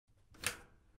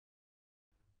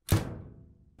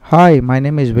Hi, my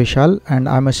name is Vishal and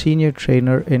I'm a senior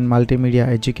trainer in multimedia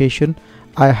education.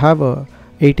 I have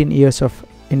 18 years of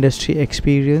industry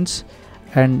experience,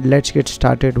 and let's get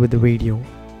started with the video.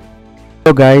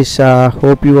 Hello guys,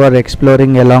 hope you are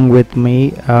exploring along with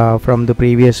me from the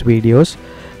previous videos.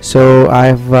 So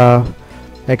I've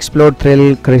explored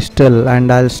Thrill Crystal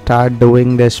and I'll start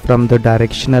doing this from the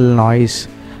directional noise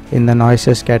in the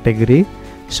noises category.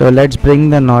 So let's bring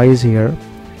the noise here.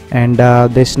 And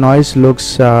this noise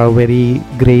looks very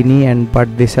grainy,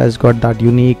 but this has got that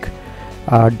unique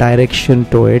direction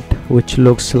to it, which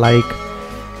looks like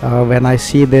when I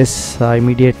see this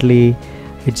immediately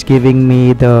it's giving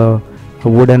me the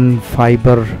wooden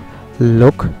fiber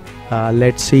look.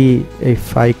 Let's see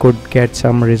if I could get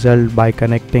some result by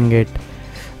connecting it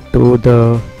to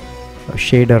the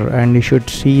shader, and you should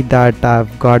see that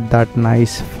I've got that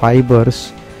nice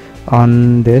fibers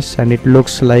on this and it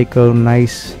looks like a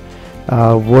nice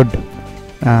wood.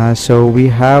 So we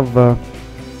have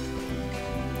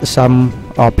some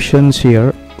options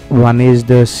here. One is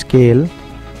the scale,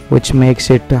 which makes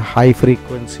it high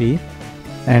frequency,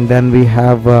 and then we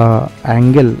have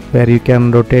angle, where you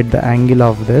can rotate the angle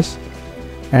of this,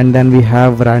 and then we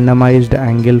have randomized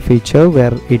angle feature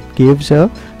where it gives a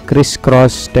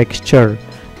crisscross texture,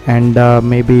 and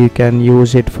maybe you can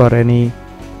use it for any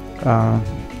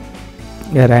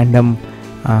random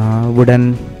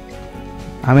wooden.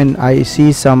 I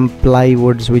see some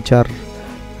plywoods which are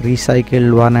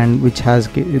recycled one and which has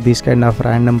this kind of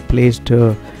random placed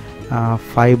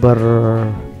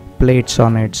fiber plates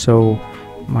on it. So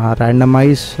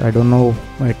randomize, I don't know,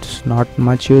 it's not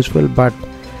much useful, but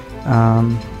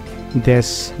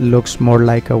this looks more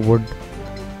like a wood.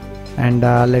 And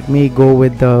let me go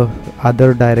with the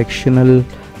other directional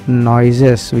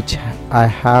noises which I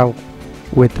have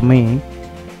with me,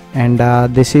 and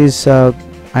this is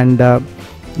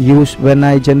use when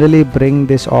I generally bring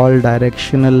this all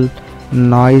directional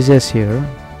noises here.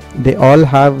 They all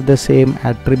have the same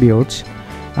attributes.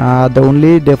 The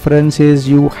only difference is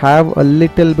you have a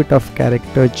little bit of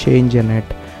character change in it.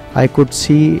 I could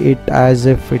see it as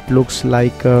if it looks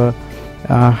like a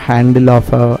handle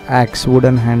of a axe,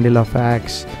 wooden handle of an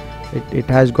axe. It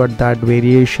has got that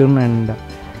variation and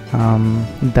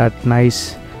that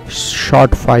nice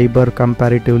short fiber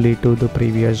comparatively to the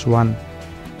previous one.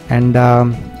 And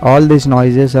all these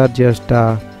noises are just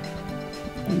a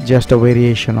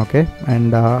variation, okay?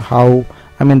 And how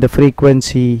the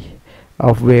frequency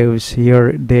of waves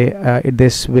here, they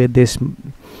this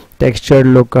texture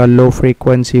look a low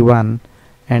frequency one,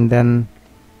 and then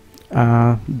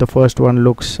the first one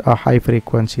looks a high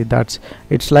frequency.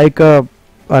 It's like a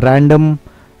random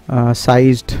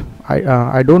sized,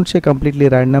 I don't say completely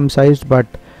random sized, but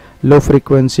low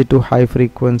frequency to high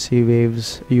frequency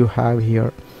waves you have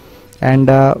here. And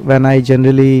when I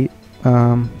generally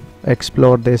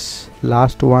explore this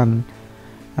last one,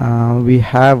 we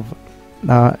have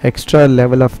extra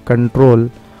level of control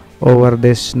over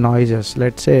these noises.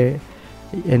 Let's say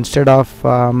instead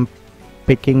of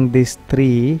picking these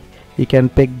three, you can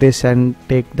pick this and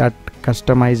take that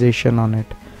customization on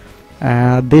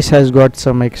it. This has got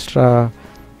some extra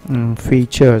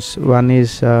features. One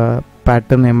is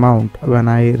pattern amount. When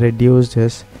I reduce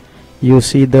this, you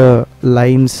see the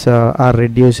lines are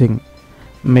reducing.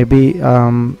 Maybe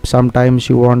sometimes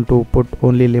you want to put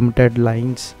only limited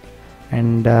lines,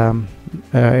 and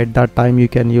at that time you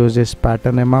can use this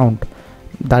pattern amount.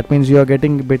 That means you are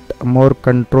getting a bit more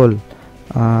control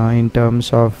in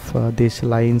terms of these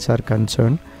lines are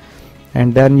concerned.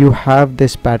 And then you have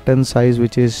this pattern size,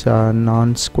 which is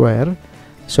non-square.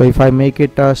 So if I make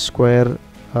it a square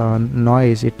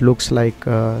noise, it looks like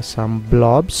some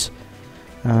blobs.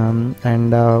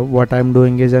 What I'm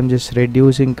doing is I'm just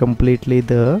reducing completely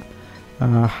the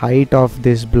height of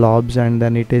these blobs, and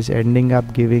then it is ending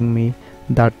up giving me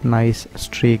that nice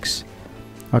streaks.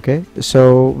 Okay,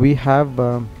 so we have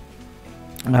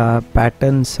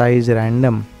pattern size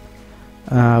random,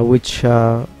 which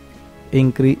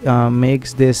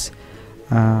makes this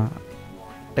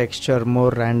texture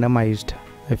more randomized.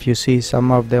 If you see,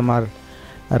 some of them are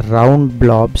round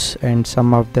blobs and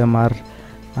some of them are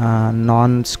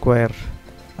non-square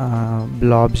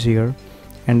blobs here.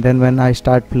 And then when I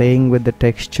start playing with the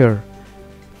texture,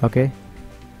 okay,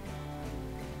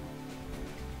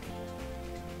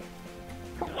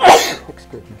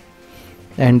 excuse me,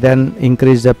 and then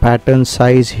increase the pattern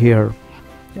size here,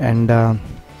 and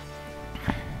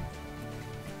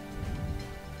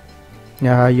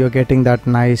you're getting that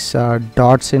nice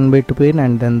dots in between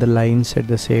and then the lines at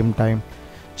the same time.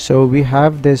 So we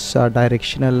have this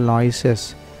directional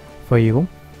noises for you.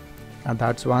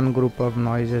 That's one group of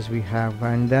noises we have.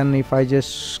 And then if I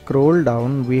just scroll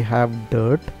down, we have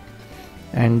dirt,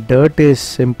 and dirt is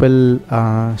simple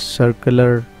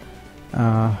circular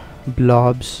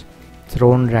blobs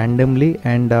thrown randomly,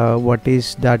 and what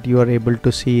is that you are able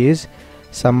to see is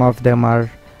some of them are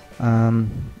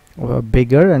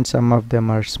bigger and some of them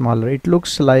are smaller. It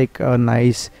looks like a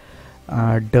nice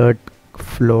dirt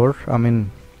floor. I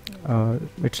mean,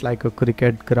 it's like a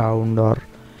cricket ground or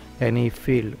any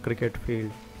field, cricket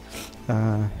field.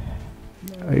 uh,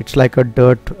 it's like a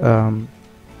dirt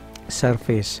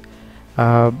surface.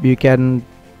 You can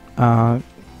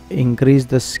increase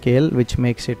the scale, which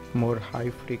makes it more high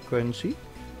frequency.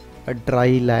 A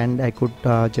dry land I could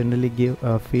generally give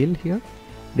a feel here.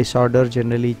 Disorder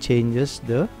generally changes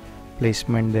the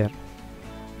placement there.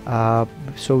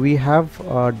 So we have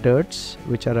dirts,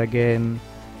 which are again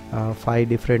 5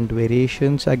 different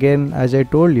variations. Again, as I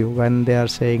told you, when they are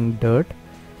saying dirt,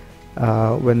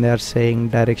 when they are saying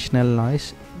directional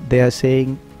noise, they are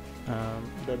saying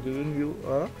they're giving you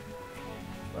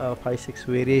 5-6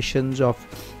 variations of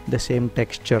the same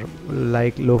texture,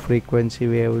 like low frequency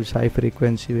waves, high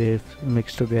frequency waves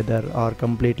mixed together, or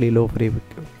completely low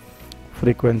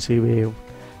frequency wave.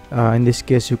 In this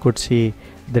case, you could see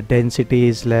the density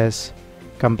is less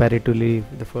comparatively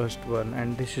the first one,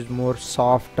 and this is more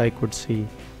soft. I could see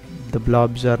the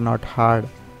blobs are not hard.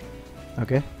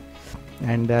 Okay,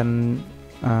 and then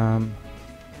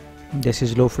this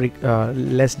is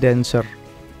less denser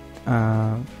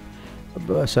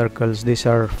circles. These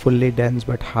are fully dense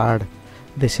but hard.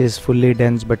 This is fully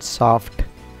dense but soft,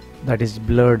 that is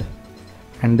blurred.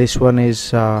 And this one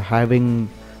is having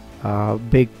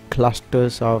big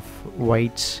clusters of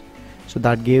whites, so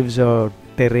that gives a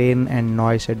terrain and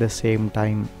noise at the same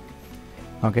time.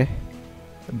 Okay,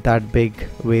 that big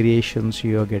variations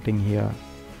you are getting here.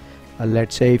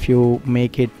 Let's say if you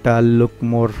make it look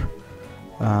more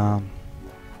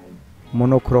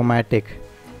monochromatic.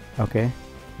 Okay,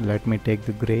 let me take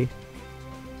the gray.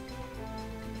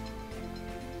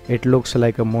 It looks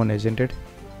like a moon, isn't it?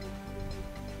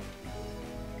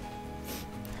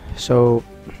 So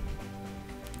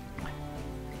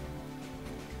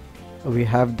we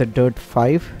have the dirt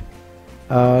 5.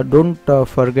 Don't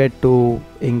forget to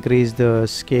increase the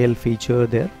scale feature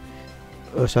there.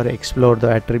 Sorry, explore the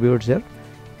attributes there.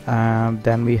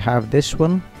 Then we have this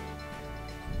one.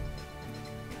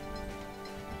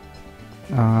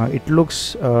 It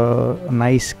looks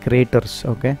nice craters.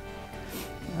 Okay,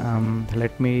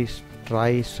 let me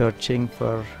try searching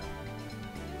for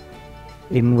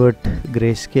invert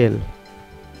grayscale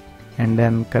and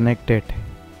then connect it.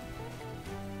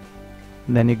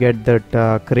 Then you get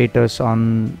that craters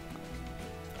on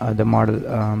the model.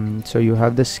 So you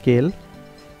have the scale.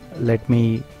 Let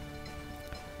me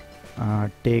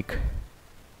take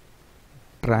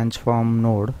transform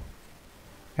node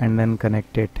and then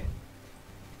connect it.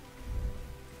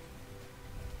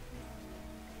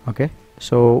 Okay,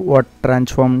 so what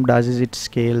transform does is it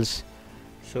scales.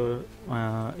 So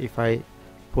if I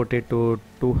put it to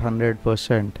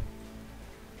 200%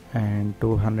 and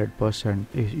 200%,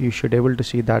 you should able to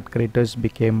see that craters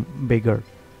became bigger,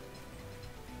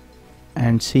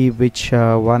 and see which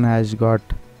one has got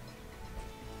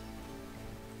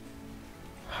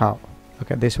how.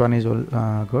 Okay, this one is all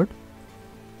good.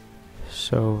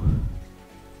 So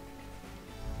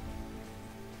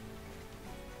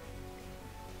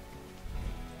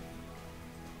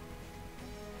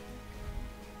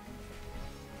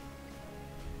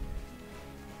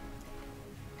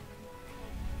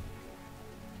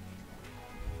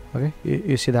okay,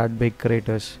 you see that big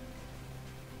craters.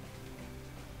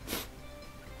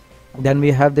 Then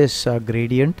we have this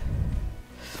gradient.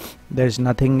 There's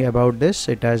nothing about this.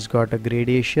 It has got a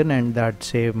gradation and that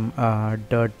same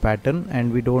dirt pattern,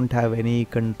 and we don't have any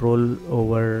control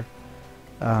over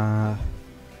the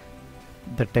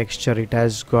texture. It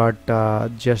has got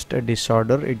just a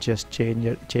disorder. It just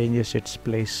changes its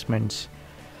placements.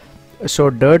 So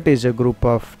dirt is a group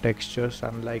of textures,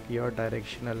 unlike your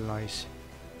directional noise.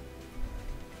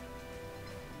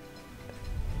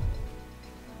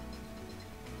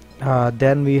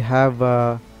 Then we have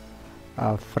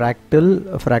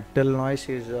fractal noise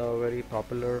is a very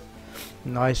popular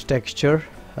noise texture.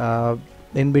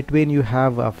 In between you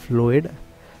have a fluid.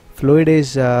 Fluid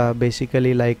is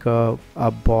basically like a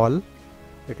ball.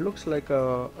 It looks like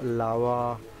a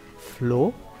lava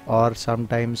flow or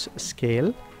sometimes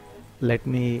scale. Let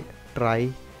me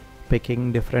try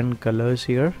picking different colors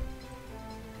here.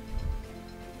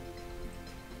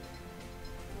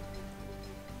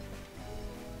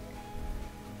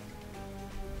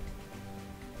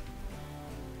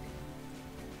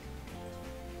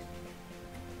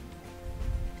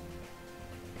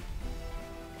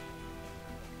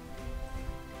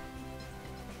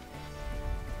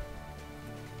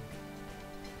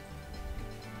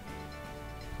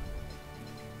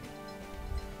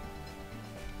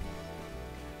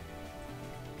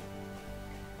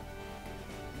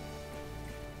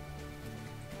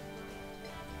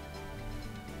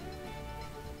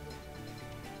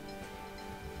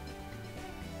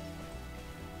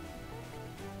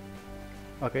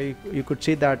 Okay, you could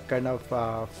see that kind of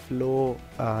flow,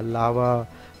 lava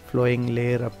flowing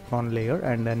layer upon layer,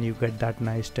 and then you get that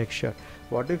nice texture.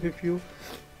 What if you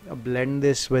blend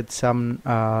this with some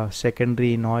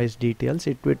secondary noise details?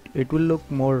 It will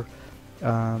look more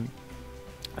um,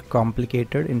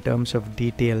 complicated in terms of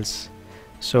details.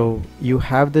 So you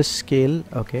have the scale.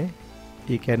 Okay,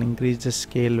 you can increase the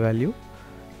scale value.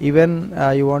 Even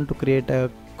you want to create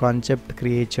a concept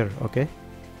creature. Okay,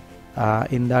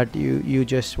 in that you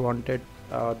just wanted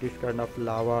this kind of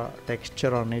lava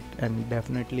texture on it, and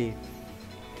definitely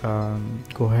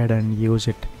go ahead and use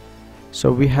it.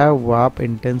 So we have warp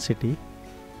intensity.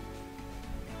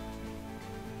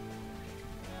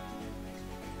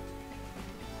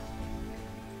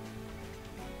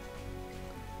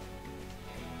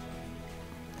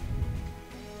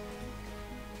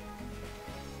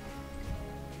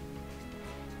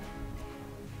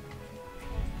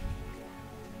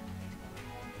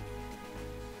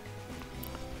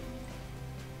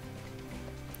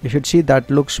 You should see that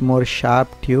looks more sharp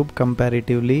tube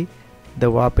comparatively. The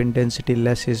warp intensity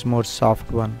less is more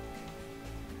soft one.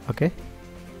 Okay,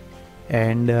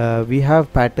 and we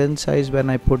have pattern size.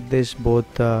 When I put this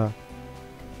both okay,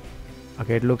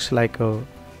 it looks like a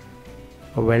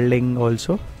welding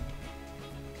also.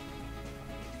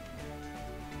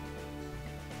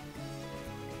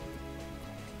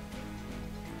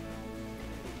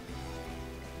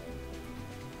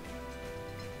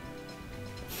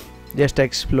 Just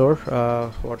explore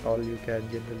what all you can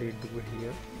generally do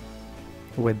here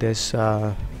with this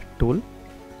tool.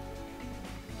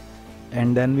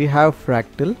 And then we have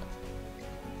fractal.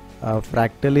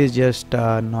 Fractal is just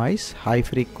noise. High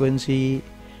frequency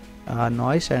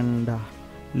noise and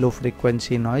low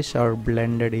frequency noise are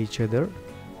blended each other,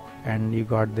 and you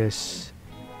got this.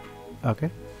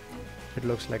 Okay, it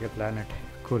looks like a planet.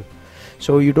 Cool.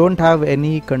 So you don't have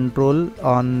any control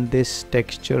on this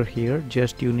texture here,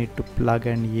 just you need to plug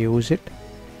and use it.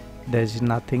 There's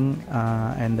nothing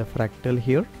in the fractal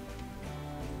here.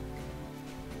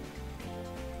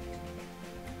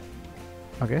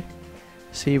 Okay,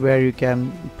 see where you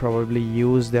can probably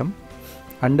use them.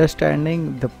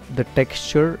 Understanding the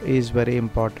texture is very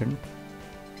important.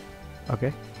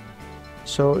 Okay,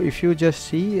 so if you just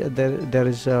see there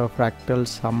is a fractal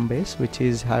sum base which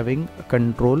is having a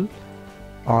control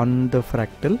on the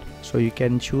fractal, so you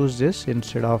can choose this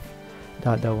instead of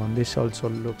the other one. This also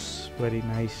looks very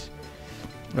nice,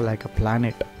 like a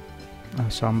planet,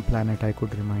 some planet I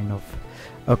could remind of.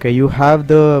 Okay, you have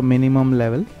the minimum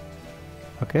level.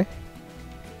 Okay,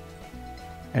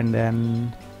 and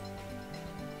then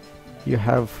you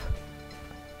have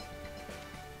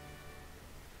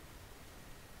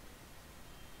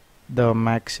the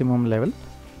maximum level.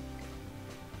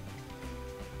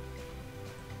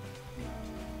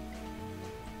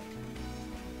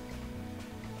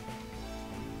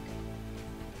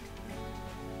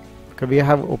 Okay, we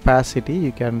have opacity.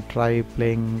 You can try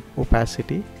playing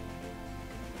opacity,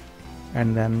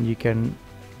 and then you can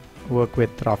work with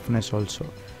roughness also.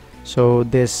 So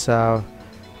this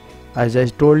as I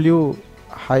told you,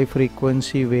 high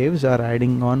frequency waves are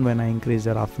adding on when I increase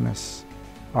the roughness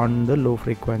on the low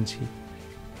frequency.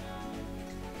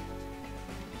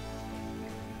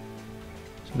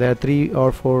 So there are 3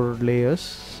 or 4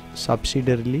 layers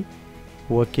subsidiarily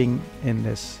working in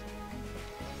this.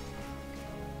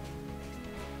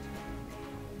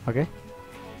 Okay,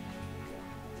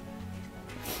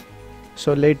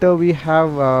 so later we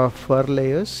have fur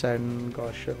layers and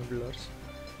Gaussian blurs.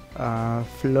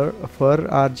 Fur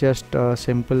are just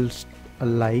simple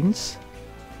lines.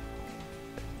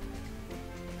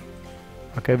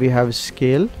 Okay, we have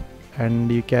scale,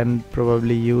 and you can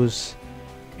probably use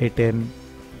it in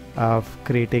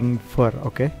creating fur.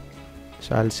 Okay,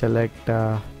 so I'll select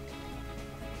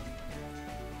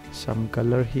some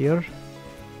color here,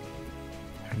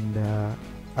 and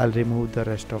I'll remove the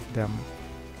rest of them.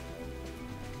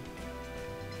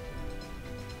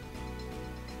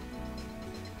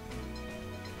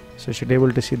 So you should be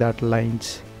able to see that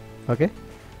lines. Okay,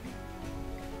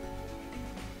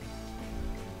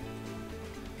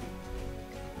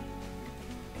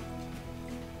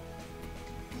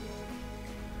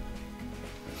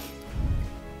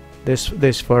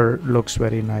 this fur looks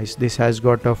very nice. This has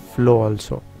got a flow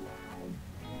also.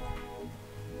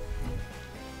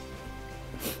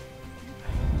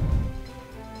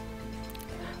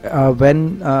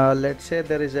 When let's say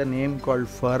there is a name called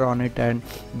fur on it, and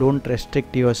don't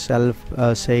restrict yourself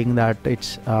saying that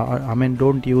it's I mean,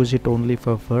 don't use it only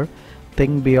for fur.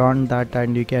 Think beyond that,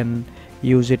 and you can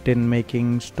use it in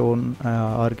making stone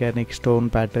organic stone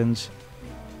patterns.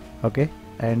 Okay,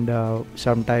 and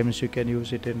sometimes you can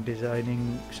use it in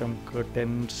designing some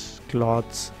curtains,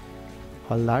 cloths,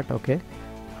 all that. Okay,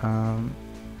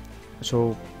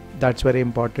 so that's very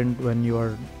important when you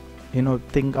are,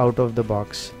 think out of the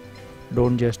box.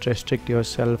 Don't just restrict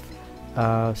yourself,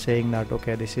 saying that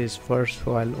okay, this is first,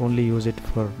 so I'll only use it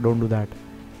for. Don't do that.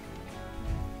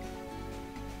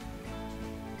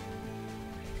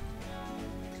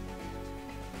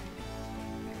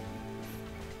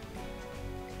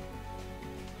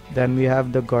 Then we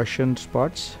have the Gaussian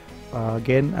spots.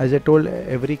 Again, as I told,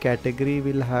 every category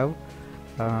will have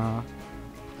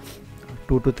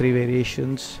 2 to 3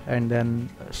 variations, and then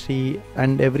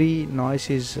and every noise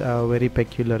is very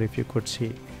peculiar. If you could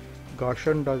see,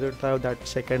 Gaussian doesn't have that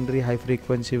secondary high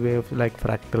frequency wave like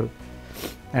fractal,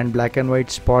 and black and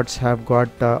white spots have got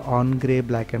on gray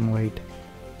black and white.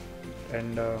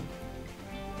 And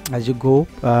as you go,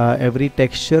 every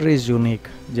texture is unique.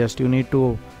 Just you need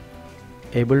to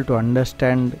able to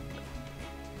understand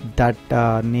that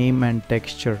name and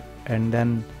texture, and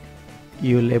then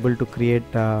you will able to create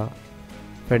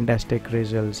fantastic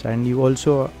results. And you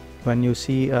also, when you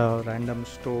see a random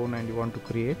stone and you want to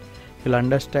create, you'll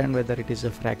understand whether it is a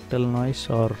fractal noise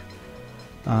or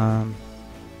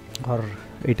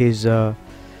it is a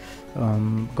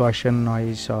Gaussian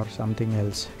noise or something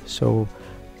else. So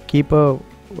keep a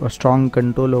strong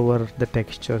control over the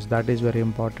textures. That is very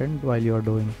important while you are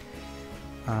doing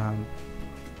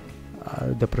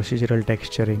the procedural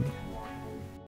texturing.